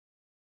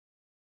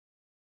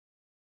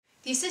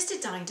The assisted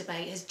dying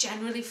debate has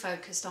generally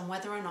focused on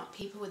whether or not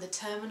people with a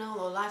terminal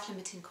or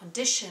life-limiting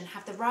condition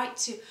have the right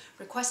to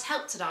request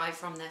help to die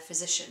from their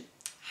physician.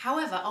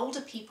 However,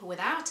 older people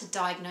without a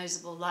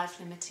diagnosable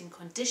life-limiting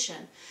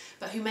condition,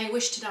 but who may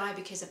wish to die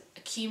because of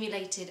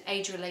accumulated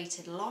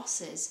age-related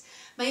losses,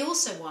 may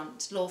also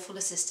want lawful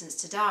assistance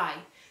to die.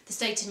 The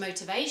stated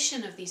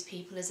motivation of these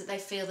people is that they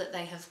feel that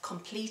they have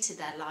completed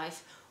their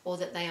life or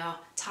that they are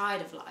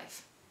tired of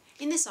life.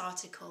 In this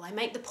article, I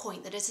make the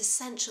point that it's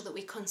essential that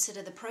we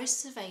consider the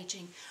process of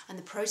ageing and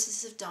the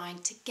process of dying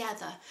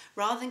together,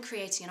 rather than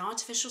creating an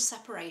artificial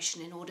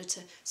separation in order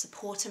to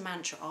support a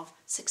mantra of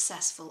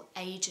successful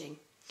ageing.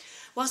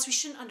 Whilst we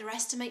shouldn't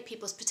underestimate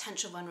people's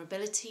potential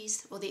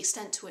vulnerabilities or the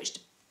extent to which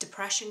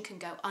depression can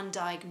go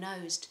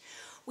undiagnosed,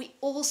 we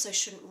also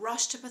shouldn't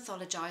rush to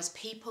pathologise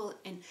people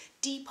in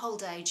deep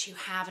old age who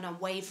have an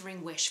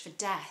unwavering wish for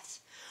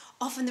death.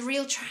 Often the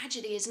real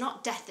tragedy is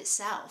not death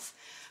itself,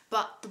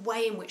 but the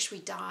way in which we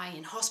die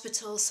in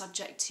hospital,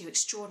 subject to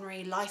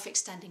extraordinary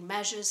life-extending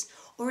measures,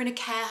 or in a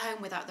care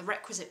home without the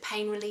requisite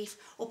pain relief,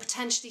 or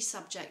potentially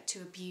subject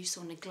to abuse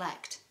or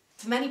neglect.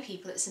 For many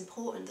people, it's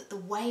important that the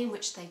way in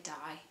which they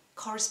die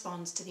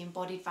corresponds to the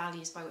embodied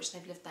values by which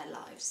they've lived their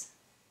lives.